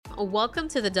Welcome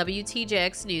to the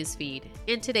WTJX NewsFeed.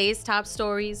 In today's top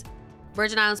stories,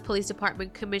 Virgin Islands Police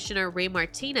Department Commissioner Ray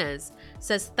Martinez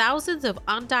says thousands of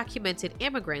undocumented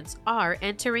immigrants are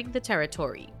entering the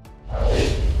territory.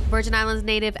 Virgin Islands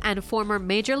native and former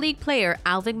Major League player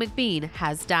Alvin McBean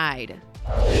has died.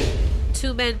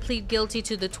 2 men plead guilty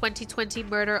to the 2020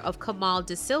 murder of Khamal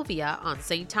DeSilvia on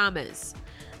St. Thomas.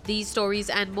 These stories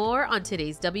and more on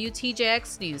today's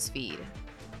WTJX NewsFeed.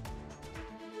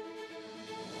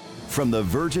 From the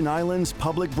Virgin Islands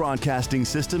Public Broadcasting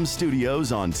System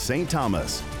studios on St.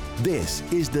 Thomas, this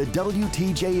is the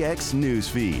WTJX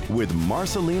Newsfeed with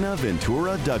Marcelina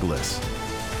Ventura Douglas.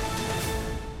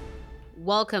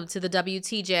 Welcome to the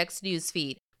WTJX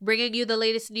Newsfeed, bringing you the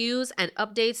latest news and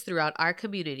updates throughout our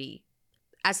community.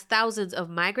 As thousands of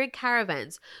migrant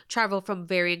caravans travel from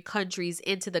varying countries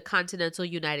into the continental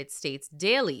United States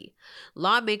daily,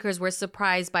 lawmakers were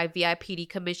surprised by VIPD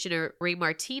Commissioner Ray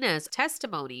Martinez's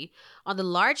testimony on the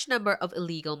large number of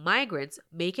illegal migrants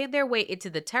making their way into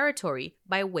the territory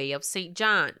by way of St.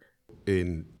 John.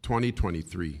 In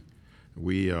 2023,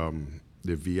 the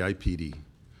VIPD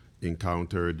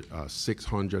encountered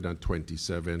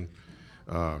 627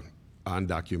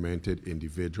 undocumented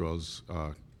individuals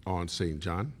on St.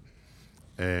 John,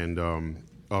 and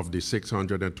of the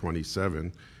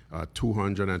 627,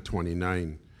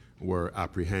 229 were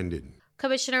apprehended.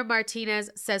 Commissioner Martinez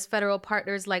says federal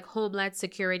partners like Homeland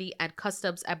Security and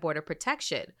Customs and Border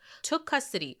Protection took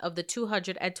custody of the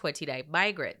 229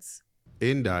 migrants.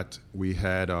 In that, we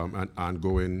had an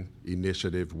ongoing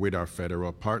initiative with our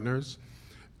federal partners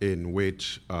in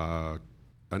which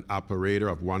an operator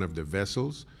of one of the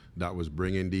vessels that was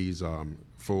bringing these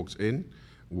folks in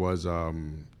was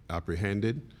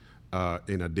apprehended,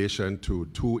 in addition to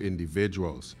 2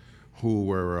 individuals who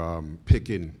were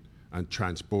picking and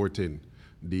transporting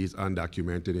these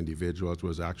undocumented individuals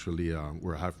was actually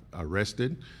were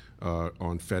arrested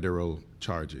on federal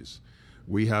charges.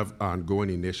 We have ongoing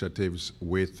initiatives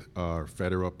with our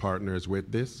federal partners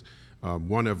with this.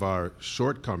 One of our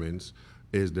shortcomings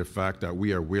is the fact that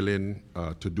we are willing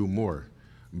to do more,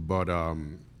 but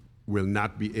will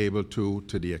not be able to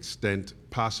the extent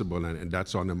possible, and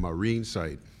that's on the marine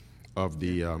side of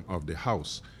the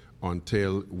house,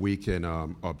 until we can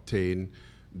obtain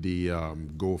the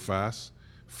go fast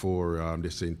for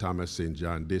the St. Thomas St.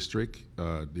 John district,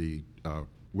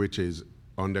 which is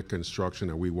under construction,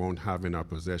 and we won't have in our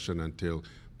possession until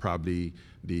probably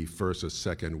the first or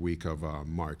second week of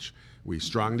March. We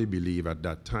strongly believe at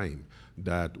that time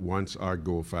that once our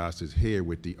go fast is here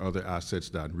with the other assets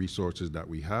and resources that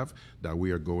we have, that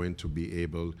we are going to be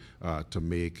able to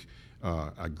make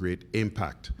a great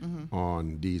impact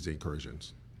on these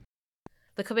incursions.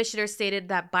 The commissioner stated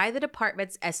that by the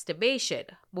department's estimation,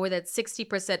 more than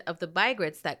 60% of the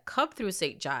migrants that come through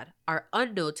St. John are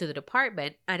unknown to the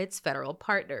department and its federal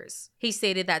partners. He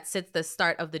stated that since the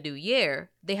start of the new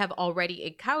year, they have already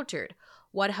encountered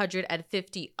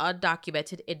 150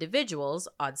 undocumented individuals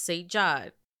on St.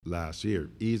 John. Last year,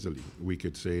 easily, we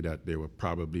could say that there were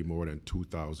probably more than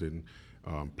 2,000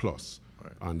 plus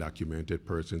undocumented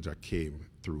persons that came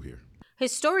through here.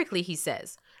 Historically, he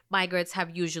says, migrants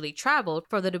have usually traveled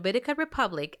from the Dominican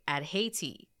Republic and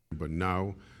Haiti. But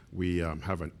now we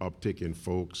have an uptick in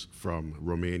folks from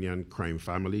Romanian crime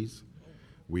families.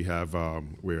 We have,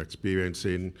 we're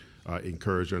experiencing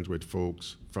incursions with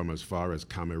folks from as far as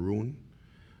Cameroon,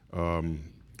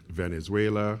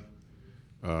 Venezuela,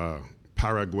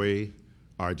 Paraguay,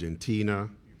 Argentina,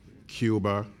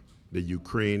 Cuba, the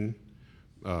Ukraine.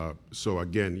 So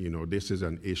again, this is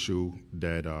an issue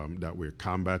that we're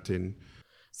combating.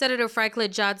 Senator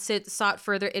Franklin Johnson sought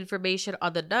further information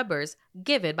on the numbers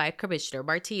given by Commissioner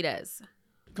Martinez.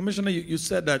 Commissioner, you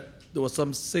said that there was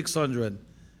some 600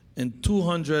 and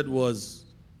 200 was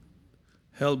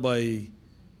held by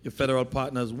your federal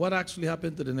partners. What actually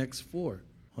happened to the next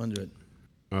 400?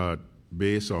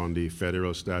 Based on the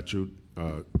federal statute,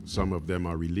 some of them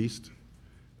are released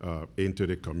into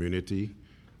the community,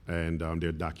 and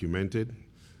they're documented,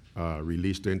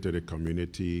 released into the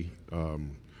community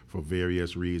for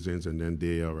various reasons, and then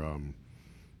they are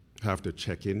have to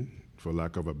check in, for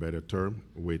lack of a better term,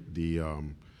 with the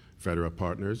federal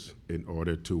partners in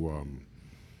order to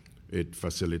it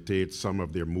facilitates some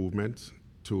of their movements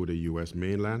to the U.S.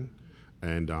 mainland,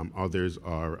 and others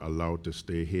are allowed to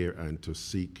stay here and to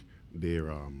seek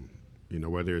their,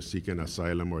 whether they're seeking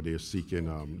asylum or they're seeking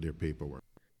their paperwork.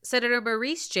 Senator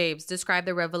Maurice James described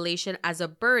the revelation as a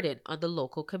burden on the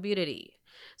local community.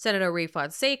 Senator Ray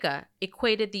Fonseca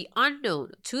equated the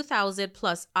unknown 2,000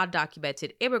 plus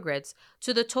undocumented immigrants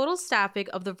to the total staffing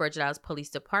of the Virgin Islands Police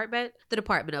Department, the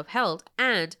Department of Health,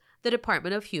 and the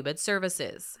Department of Human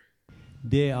Services.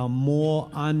 there are more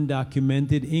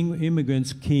undocumented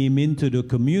immigrants came into the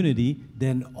community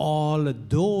than all of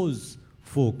those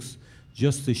folks,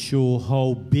 just to show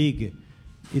how big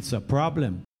it's a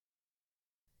problem.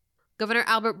 Governor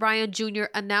Albert Bryan Jr.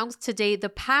 announced today the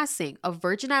passing of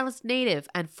Virgin Islands native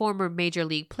and former Major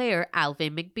League player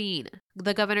Alvin McBean.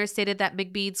 The governor stated that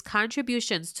McBean's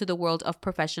contributions to the world of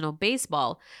professional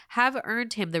baseball have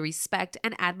earned him the respect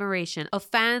and admiration of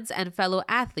fans and fellow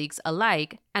athletes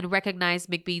alike, and recognized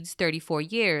McBean's 34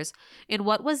 years in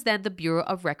what was then the Bureau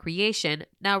of Recreation,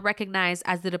 now recognized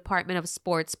as the Department of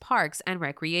Sports, Parks, and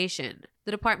Recreation.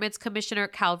 The department's Commissioner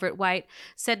Calvert White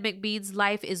said McBean's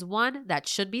life is one that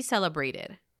should be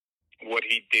celebrated. What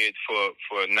he did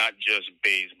for not just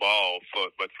baseball,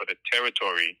 but for the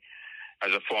territory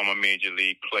as a former major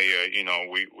league player,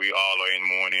 we all are in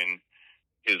mourning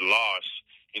his loss.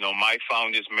 My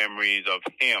fondest memories of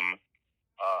him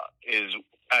is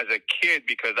as a kid,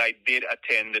 because I did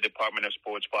attend the Department of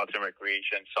Sports, Parks, and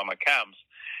Recreation summer camps.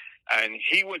 And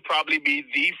he would probably be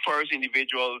the first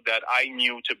individual that I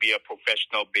knew to be a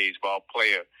professional baseball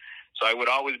player. So I would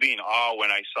always be in awe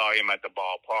when I saw him at the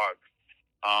ballpark.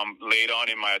 Later on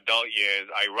in my adult years,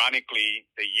 ironically,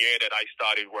 the year that I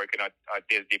started working at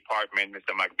this department,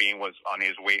 Mr. McBean was on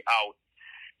his way out.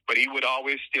 But he would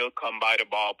always still come by the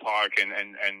ballpark and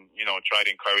try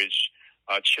to encourage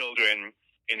children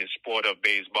in the sport of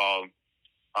baseball.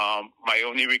 My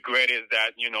only regret is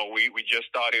that, we just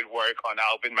started work on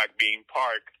Alvin McBean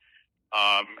Park,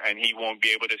 and he won't be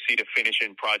able to see the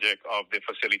finishing project of the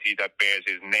facility that bears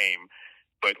his name.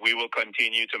 But we will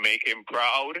continue to make him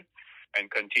proud and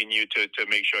continue to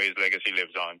make sure his legacy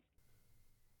lives on.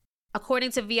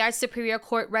 According to VI Superior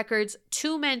Court records,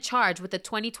 2 men charged with the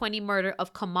 2020 murder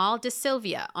of Khamal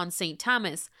DeSilvia on St.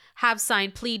 Thomas have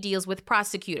signed plea deals with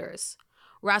prosecutors.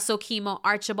 Rasokimo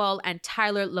Archibald and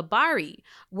Tyler Labari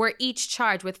were each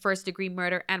charged with first-degree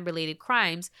murder and related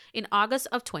crimes in August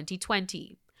of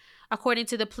 2020. According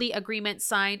to the plea agreement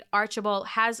signed, Archibald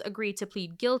has agreed to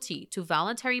plead guilty to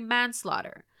voluntary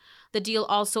manslaughter. The deal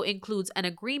also includes an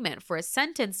agreement for a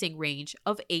sentencing range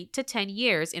of 8 to 10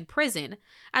 years in prison,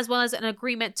 as well as an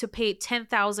agreement to pay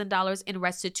 $10,000 in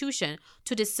restitution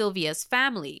to DeSilvia's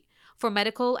family for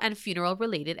medical and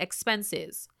funeral-related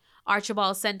expenses.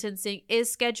 Archibald's sentencing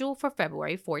is scheduled for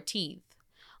February 14th.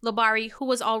 Labari, who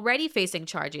was already facing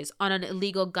charges on an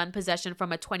illegal gun possession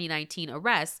from a 2019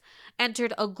 arrest,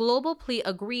 entered a global plea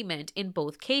agreement in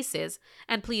both cases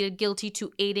and pleaded guilty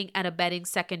to aiding and abetting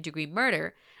second-degree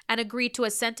murder and agreed to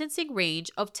a sentencing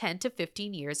range of 10 to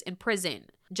 15 years in prison.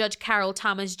 Judge Carol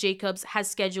Thomas Jacobs has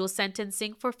scheduled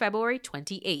sentencing for February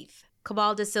 28th.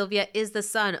 Khamal DeSilvia is the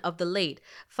son of the late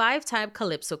 5-time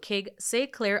Calypso king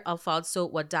St. Clair Alfonso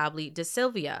Whadablee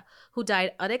DeSilvia, who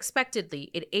died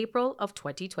unexpectedly in April of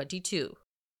 2022.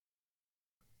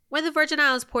 When the Virgin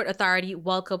Islands Port Authority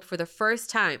welcomed for the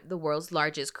first time the world's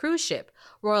largest cruise ship,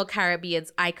 Royal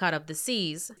Caribbean's Icon of the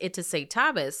Seas, into St.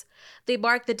 Thomas, they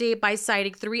marked the day by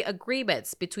signing 3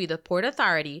 agreements between the Port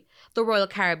Authority, the Royal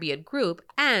Caribbean Group,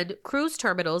 and Cruise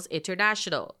Terminals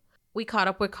International. We caught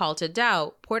up with Carlton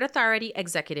Dow, Port Authority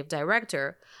Executive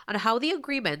Director, on how the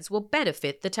agreements will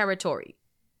benefit the territory.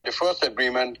 The first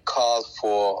agreement calls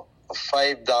for a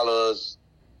 $5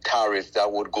 tariff that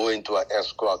would go into an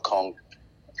escrow account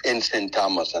in St.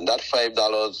 Thomas, and that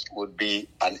 $5 would be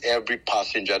on every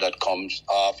passenger that comes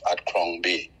off at Crown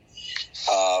Bay,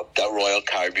 that Royal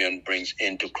Caribbean brings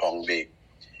into Crown Bay.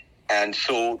 And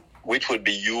so, which would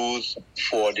be used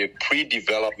for the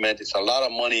pre-development. It's a lot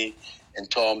of money in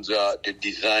terms of the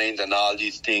designs and all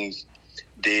these things,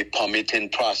 the permitting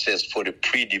process for the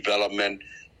pre-development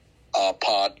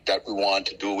part that we want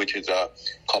to do, which is a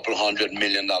couple $100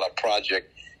 million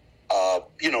project,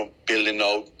 building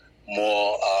out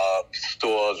more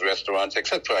stores, restaurants,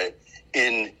 etc.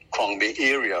 in Crown Bay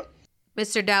area.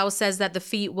 Mr. Dow says that the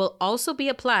fee will also be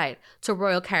applied to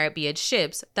Royal Caribbean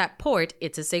ships that port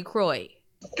into St. Croix.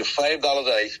 The $5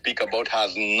 that I speak about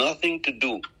has nothing to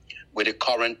do with the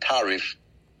current tariff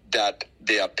that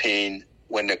they are paying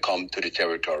when they come to the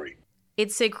territory. In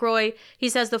St. Croix, he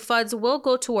says the funds will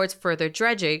go towards further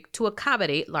dredging to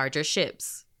accommodate larger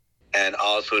ships. And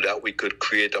also that we could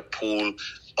create a pool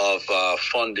of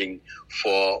funding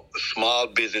for small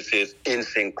businesses in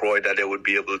St. Croix that they would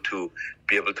be able to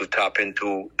tap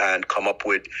into and come up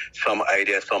with some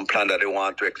idea, some plan that they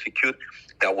want to execute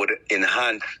that would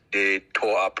enhance the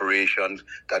tour operations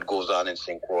that goes on in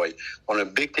St. Croix. One of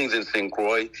the big things in St.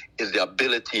 Croix is the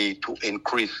ability to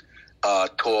increase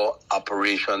tour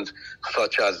operations,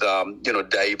 such as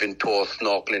diving tours,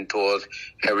 snorkeling tours,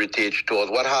 heritage tours,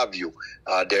 what have you.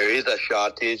 There is a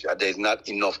shortage, and there's not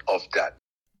enough of that.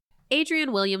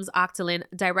 Adrienne Williams-Octalien,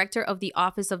 Director of the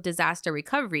Office of Disaster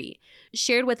Recovery,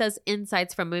 shared with us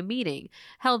insights from a meeting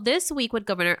held this week with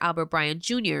Governor Albert Bryan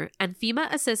Jr. and FEMA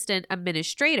Assistant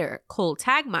Administrator Cole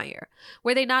Tagmeyer,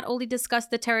 where they not only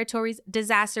discussed the territory's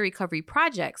disaster recovery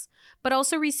projects, but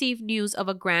also received news of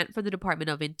a grant from the Department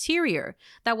of Interior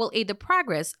that will aid the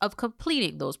progress of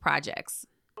completing those projects.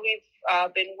 We've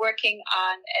been working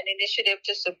on an initiative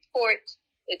to support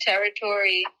the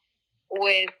territory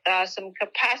with some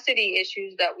capacity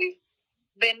issues that we've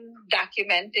been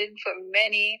documented for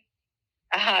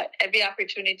every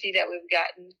opportunity that we've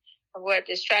gotten, what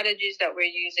the strategies that we're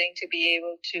using to be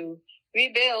able to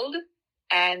rebuild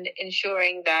and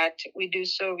ensuring that we do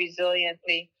so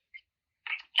resiliently.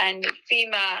 And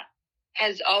FEMA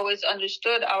has always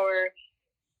understood our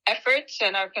efforts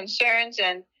and our concerns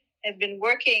and have been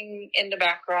working in the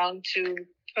background to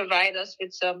provide us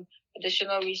with some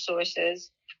additional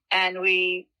resources. And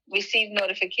we received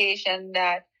notification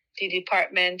that the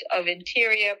Department of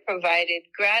Interior provided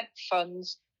grant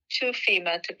funds to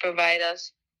FEMA to provide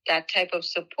us that type of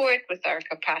support with our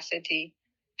capacity.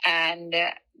 And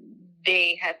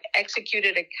they have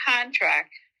executed a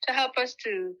contract to help us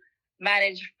to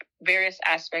manage various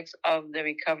aspects of the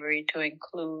recovery, to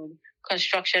include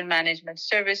construction management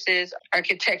services,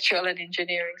 architectural and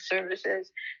engineering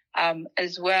services,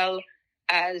 as well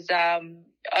as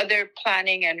other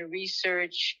planning and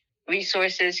research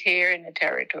resources here in the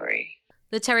territory.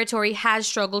 The territory has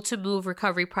struggled to move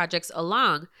recovery projects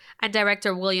along, and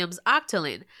Director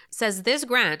Williams-Octalien says this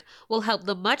grant will help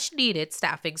the much-needed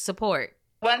staffing support.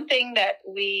 One thing that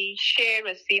we shared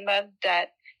with FEMA,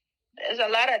 that there's a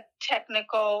lot of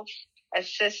technical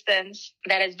assistance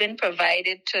that has been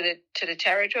provided to the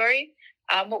territory.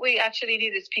 What we actually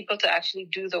need is people to actually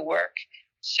do the work.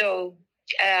 So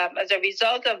as a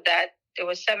result of that, there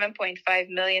was $7.5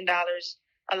 million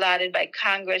allotted by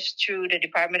Congress through the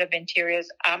Department of Interior's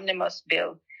omnibus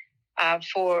bill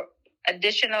for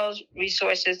additional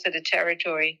resources to the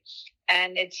territory.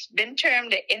 And it's been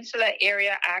termed the Insular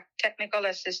Area Act Technical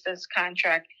Assistance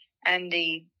Contract and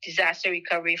the Disaster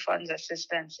Recovery Funds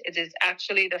Assistance. It is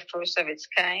actually the first of its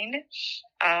kind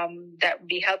that will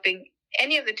be helping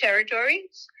any of the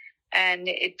territories, and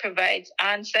it provides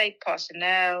on-site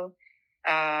personnel,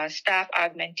 staff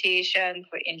augmentation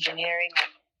for engineering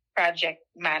and project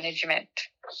management.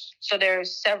 So there are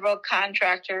several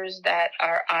contractors that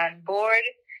are on board,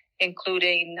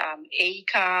 including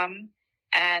AECOM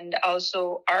and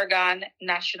also Argonne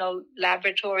National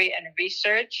Laboratory and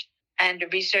Research, and the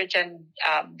Research and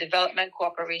Development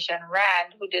Corporation,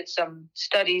 RAND, who did some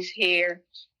studies here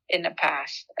in the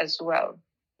past as well.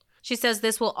 She says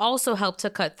this will also help to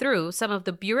cut through some of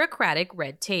the bureaucratic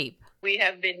red tape. We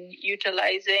have been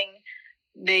utilizing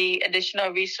the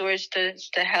additional resources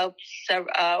to help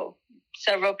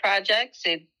several projects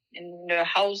in the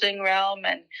housing realm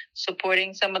and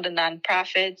supporting some of the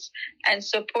nonprofits and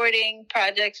supporting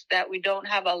projects that we don't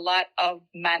have a lot of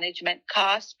management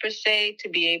costs per se to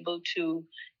be able to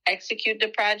execute the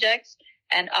projects,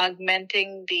 and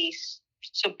augmenting the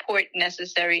support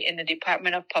necessary in the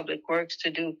Department of Public Works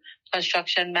to do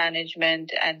construction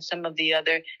management and some of the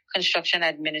other construction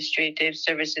administrative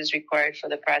services required for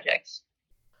the projects.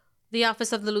 The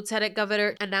Office of the Lieutenant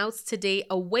Governor announced today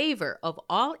a waiver of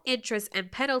all interest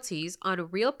and penalties on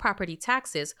real property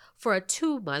taxes for a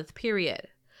 2-month period.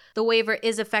 The waiver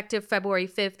is effective February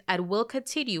 5th and will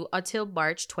continue until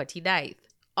March 29th.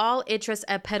 All interest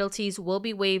and penalties will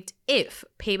be waived if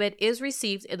payment is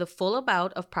received in the full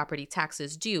amount of property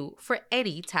taxes due for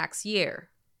any tax year.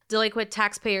 Delinquent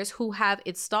taxpayers who have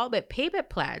installment payment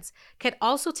plans can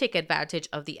also take advantage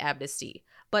of the amnesty,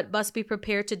 but must be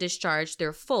prepared to discharge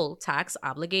their full tax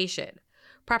obligation.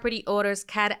 Property owners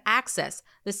can access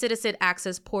the Citizen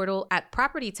Access portal at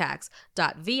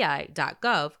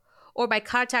propertytax.vi.gov or by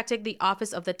contacting the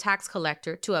Office of the Tax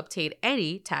Collector to obtain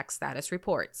any tax status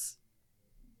reports.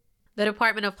 The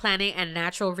Department of Planning and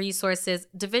Natural Resources,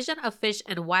 Division of Fish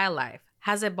and Wildlife,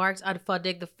 has embarked on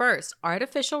funding the first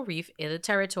artificial reef in the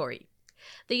territory.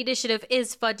 The initiative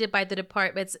is funded by the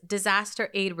department's Disaster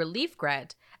Aid Relief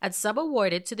Grant and some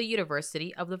awarded to the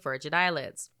University of the Virgin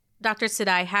Islands. Dr.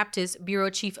 Sidai Haptis, Bureau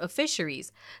Chief of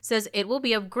Fisheries, says it will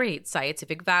be of great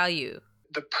scientific value.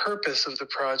 The purpose of the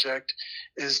project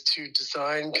is to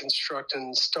design, construct, and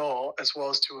install, as well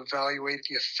as to evaluate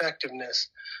the effectiveness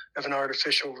of an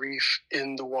artificial reef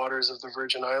in the waters of the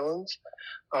Virgin Islands,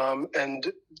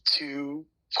 and to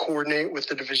coordinate with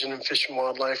the Division of Fish and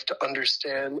Wildlife to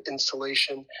understand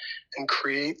installation and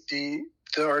create the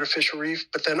artificial reef,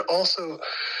 but then also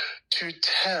to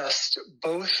test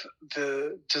both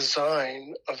the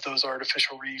design of those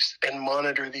artificial reefs and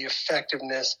monitor the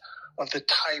effectiveness of the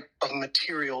type of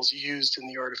materials used in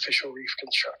the artificial reef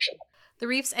construction. The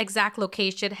reef's exact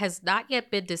location has not yet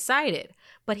been decided,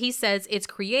 but he says its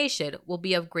creation will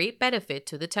be of great benefit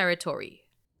to the territory.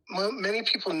 Well, many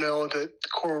people know that the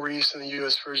coral reefs in the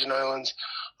U.S. Virgin Islands,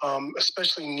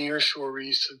 especially nearshore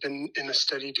reefs, have been in a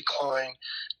steady decline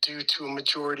due to a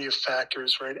majority of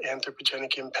factors, right?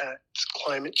 Anthropogenic impacts,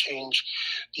 climate change,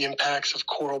 the impacts of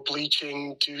coral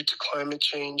bleaching due to climate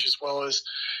change, as well as,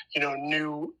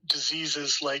 new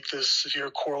diseases like the severe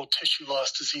coral tissue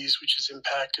loss disease, which has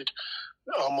impacted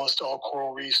almost all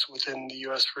coral reefs within the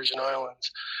U.S. Virgin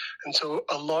Islands. And so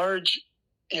a large,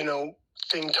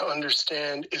 thing to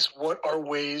understand is what are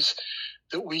ways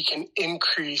that we can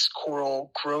increase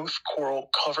coral growth, coral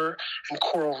cover, and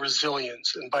coral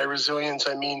resilience. And by resilience,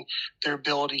 I mean their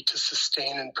ability to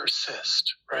sustain and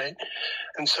persist, right?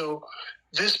 And so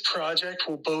this project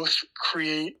will both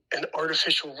create an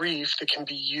artificial reef that can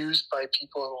be used by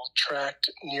people who will attract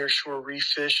nearshore reef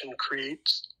fish and create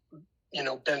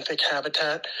benthic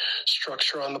habitat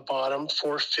structure on the bottom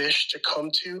for fish to come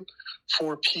to,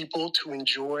 for people to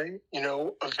enjoy,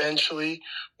 eventually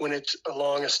when it's a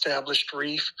long established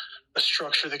reef, a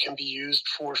structure that can be used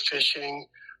for fishing,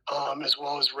 as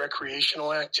well as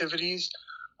recreational activities.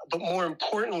 But more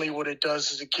importantly, what it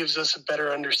does is it gives us a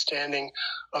better understanding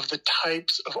of the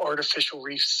types of artificial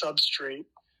reef substrate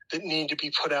that need to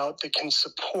be put out that can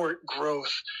support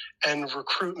growth and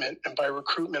recruitment. And by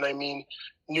recruitment, I mean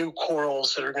new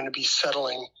corals that are going to be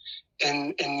settling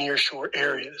in nearshore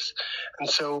areas. And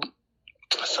so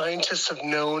scientists have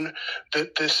known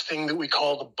that this thing that we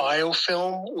call the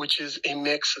biofilm, which is a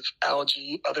mix of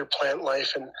algae, other plant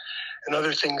life, and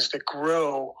other things that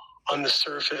grow on the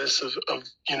surface of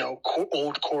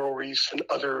old coral reefs and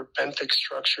other benthic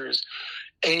structures,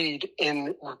 aid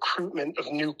in recruitment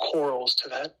of new corals to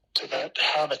that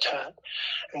habitat.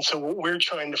 And so what we're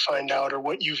trying to find out, or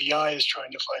what UVI is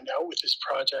trying to find out with this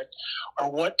project, are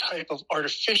what type of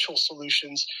artificial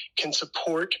solutions can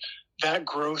support that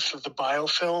growth of the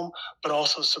biofilm, but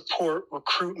also support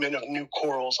recruitment of new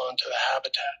corals onto the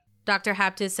habitat. Dr.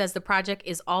 Haptis says the project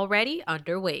is already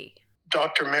underway.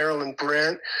 Dr. Marilyn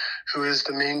Brandt, who is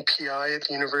the main PI at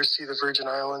the University of the Virgin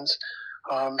Islands,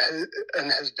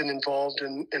 and has been involved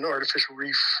in artificial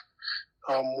reef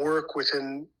work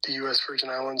within the U.S. Virgin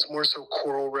Islands, more so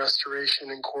coral restoration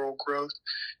and coral growth.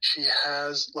 She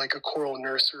has like a coral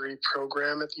nursery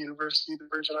program at the University of the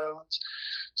Virgin Islands.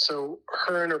 So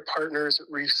her and her partners at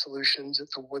Reef Solutions at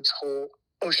the Woods Hole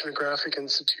Oceanographic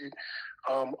Institute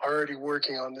are already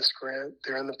working on this grant.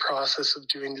 They're in the process of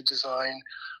doing the design,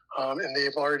 and they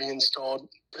have already installed,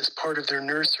 as part of their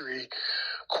nursery,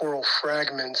 coral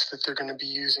fragments that they're going to be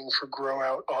using for grow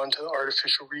out onto the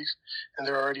artificial reef. And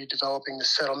they're already developing the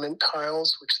settlement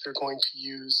tiles, which they're going to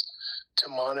use to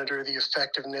monitor the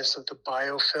effectiveness of the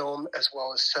biofilm as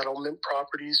well as settlement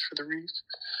properties for the reef.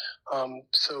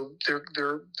 So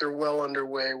they're well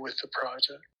underway with the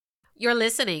project. You're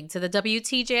listening to the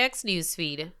WTJX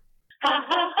Newsfeed. Ha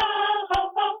ha ha, ho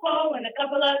ho ho, and a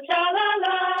couple of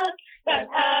cha-la-las. That's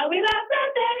how we laugh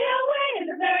that day away in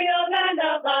the merry old land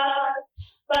of Oz.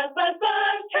 Buzz, buzz,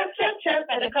 buzz, chirp, chirp, chirp,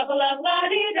 and a couple of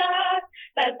la-dee-das.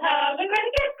 That's how the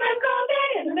great kids spend all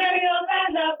day in the merry old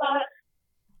land of Oz.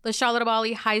 The Charlotte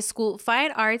Amalie High School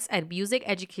Fine Arts and Music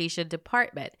Education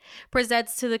Department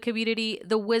presents to the community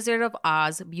The Wizard of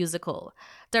Oz musical.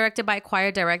 Directed by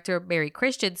choir director Mary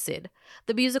Christensen,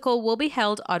 the musical will be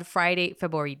held on Friday,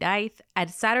 February 9th and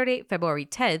Saturday, February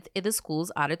 10th in the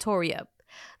school's auditorium.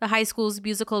 The high school's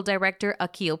musical director,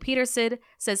 Akil Peterson,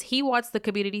 says he wants the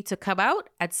community to come out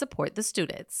and support the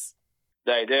students.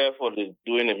 The idea for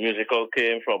doing the musical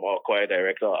came from our choir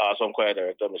director, awesome choir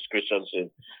director, Ms.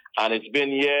 Christensen. And it's been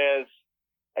years.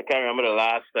 I can't remember the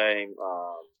last time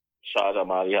Charlotte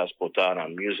Amalie has put on a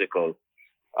musical.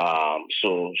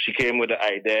 So she came with the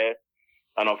idea.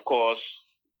 And of course,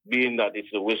 being that it's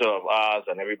the Wizard of Oz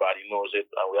and everybody knows it,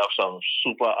 and we have some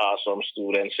super awesome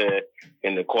students here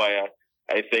in the choir,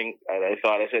 I said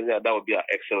that would be an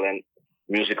excellent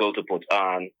musical to put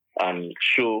on and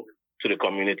show to the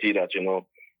community that,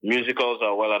 musicals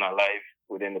are well and alive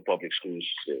within the public schools.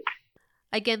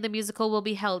 Again, the musical will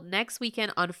be held next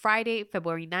weekend on Friday,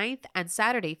 February 9th and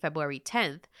Saturday, February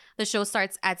 10th. The show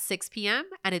starts at 6 p.m.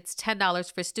 and it's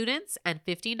 $10 for students and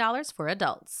 $15 for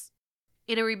adults.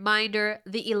 In a reminder,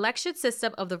 the election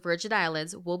system of the Virgin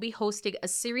Islands will be hosting a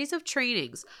series of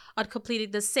trainings on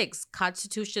completing the 6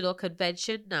 Constitutional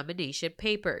Convention nomination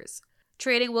papers.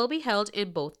 Training will be held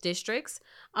in both districts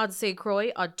on St.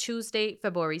 Croix on Tuesday,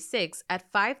 February 6th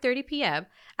at 5:30 p.m.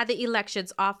 at the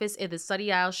Elections Office in the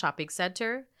Sunny Isle Shopping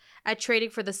Center, A training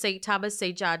for the St.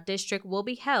 Thomas-St. John District will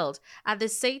be held at the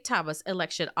St. Thomas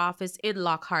Election Office in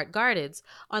Lockhart Gardens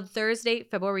on Thursday,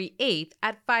 February 8th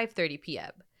at 5:30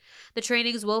 p.m. The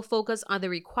trainings will focus on the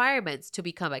requirements to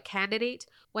become a candidate,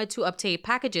 when to obtain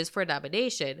packages for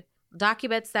nomination,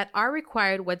 documents that are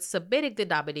required when submitting the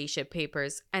nomination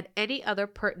papers, and any other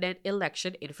pertinent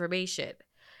election information.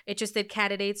 Interested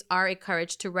candidates are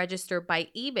encouraged to register by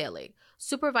emailing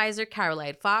Supervisor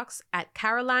Caroline Fox at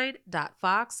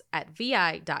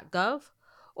caroline.fox@vi.gov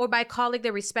or by calling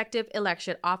the respective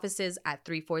election offices at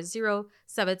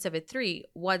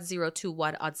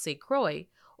 340-773-1021 on St. Croix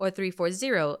or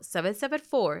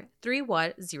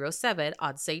 340-774-3107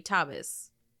 on St.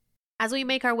 Thomas. As we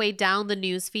make our way down the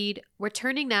news feed, we're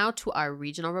turning now to our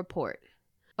regional report.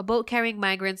 A boat carrying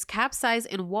migrants capsized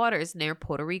in waters near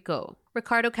Puerto Rico.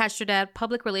 Ricardo Castrodad,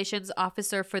 Public Relations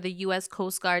Officer for the U.S.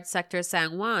 Coast Guard Sector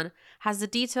San Juan, has the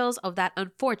details of that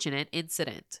unfortunate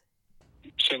incident.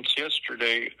 Since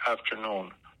yesterday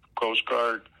afternoon, Coast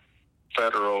Guard,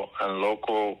 federal, and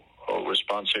local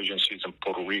response agencies in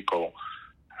Puerto Rico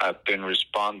have been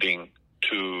responding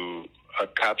to a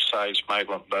capsized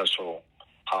migrant vessel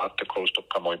off the coast of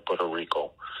Camoy, Puerto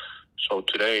Rico. So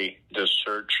today, the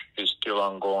search is still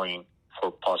ongoing for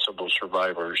possible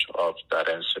survivors of that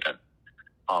incident.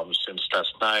 Since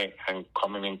last night and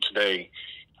coming in today,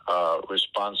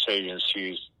 response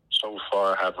agencies so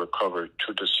far have recovered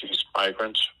 2 deceased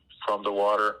migrants from the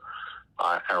water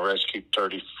and rescued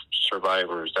 30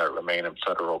 survivors that remain in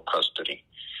federal custody.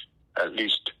 At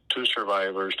least 2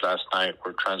 survivors last night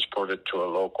were transported to a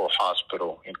local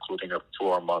hospital, including a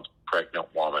 4-month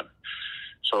pregnant woman.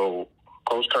 So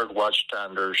Coast Guard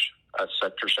watchstanders at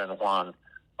Sector San Juan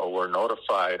were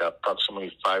notified at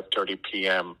approximately 5:30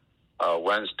 p.m.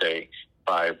 Wednesday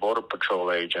by Border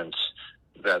Patrol agents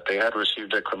that they had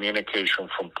received a communication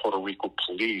from Puerto Rico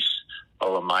police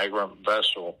of a migrant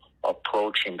vessel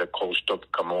approaching the coast of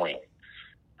Camoy.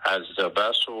 As the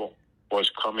vessel was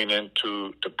coming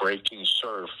into the breaking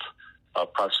surf,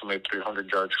 approximately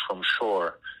 300 yards from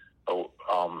shore,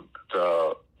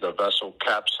 the vessel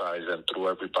capsized and threw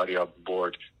everybody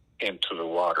aboard into the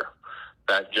water.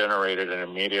 That generated an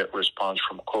immediate response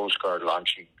from Coast Guard,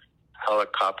 launching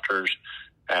helicopters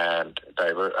and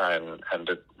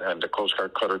the Coast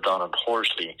Guard cutter down on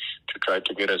Horsley to try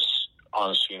to get us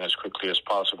on scene as quickly as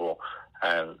possible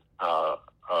and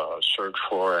search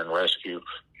for and rescue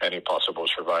any possible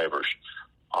survivors.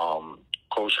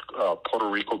 Puerto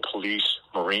Rico police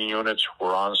marine units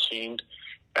were on scene,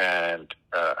 and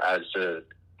as the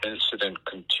incident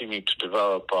continued to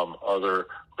develop, other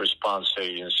response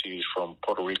agencies from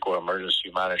Puerto Rico Emergency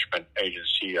Management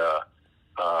Agency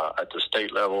at the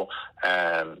state level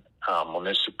and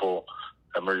municipal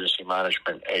emergency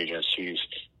management agencies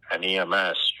and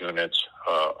EMS units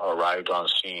arrived on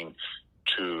scene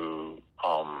to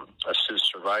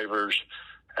assist survivors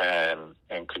and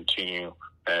continue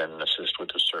and assist with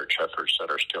the search efforts that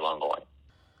are still ongoing.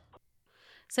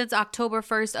 Since October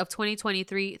 1st of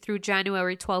 2023 through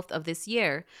January 12th of this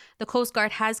year, the Coast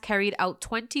Guard has carried out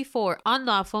 24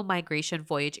 unlawful migration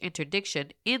voyage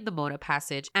interdiction in the Mona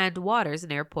Passage and waters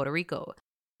near Puerto Rico.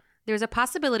 There's a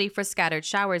possibility for scattered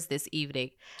showers this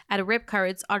evening and rip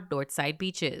currents on Northside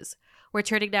beaches. We're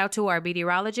turning now to our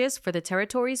meteorologist for the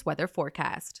territory's weather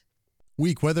forecast.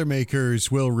 Weak weather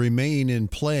makers will remain in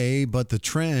play, but the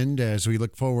trend as we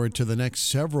look forward to the next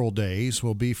several days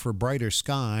will be for brighter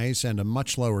skies and a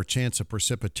much lower chance of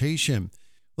precipitation.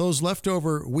 Those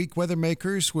leftover weak weather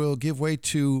makers will give way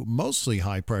to mostly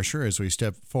high pressure as we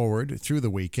step forward through the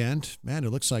weekend, and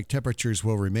it looks like temperatures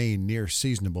will remain near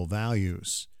seasonable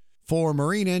values. For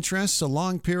marine interests, a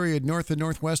long period north and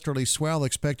northwesterly swell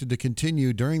expected to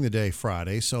continue during the day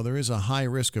Friday, so there is a high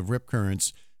risk of rip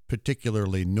currents,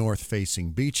 particularly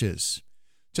north-facing beaches.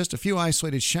 Just a few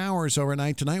isolated showers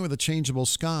overnight tonight with a changeable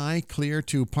sky, clear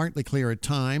to partly clear at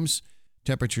times.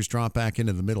 Temperatures drop back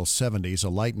into the middle 70s, a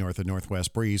light north and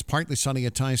northwest breeze. Partly sunny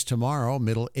at times tomorrow,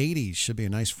 middle 80s. Should be a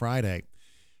nice Friday.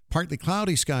 Partly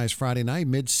cloudy skies Friday night,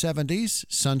 mid-70s.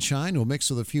 Sunshine will mix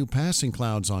with a few passing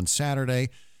clouds on Saturday,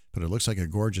 but it looks like a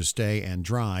gorgeous day and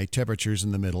dry. Temperatures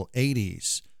in the middle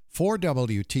 80s. For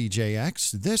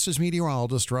WTJX, this is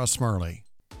meteorologist Russ Murley.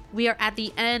 We are at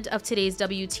the end of today's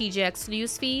WTJX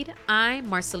newsfeed. I'm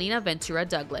Marcelina Ventura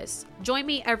Douglas. Join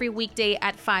me every weekday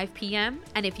at 5 p.m.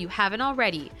 And if you haven't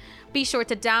already, be sure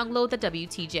to download the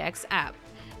WTJX app.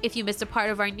 If you missed a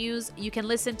part of our news, you can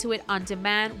listen to it on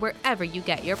demand wherever you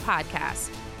get your podcasts.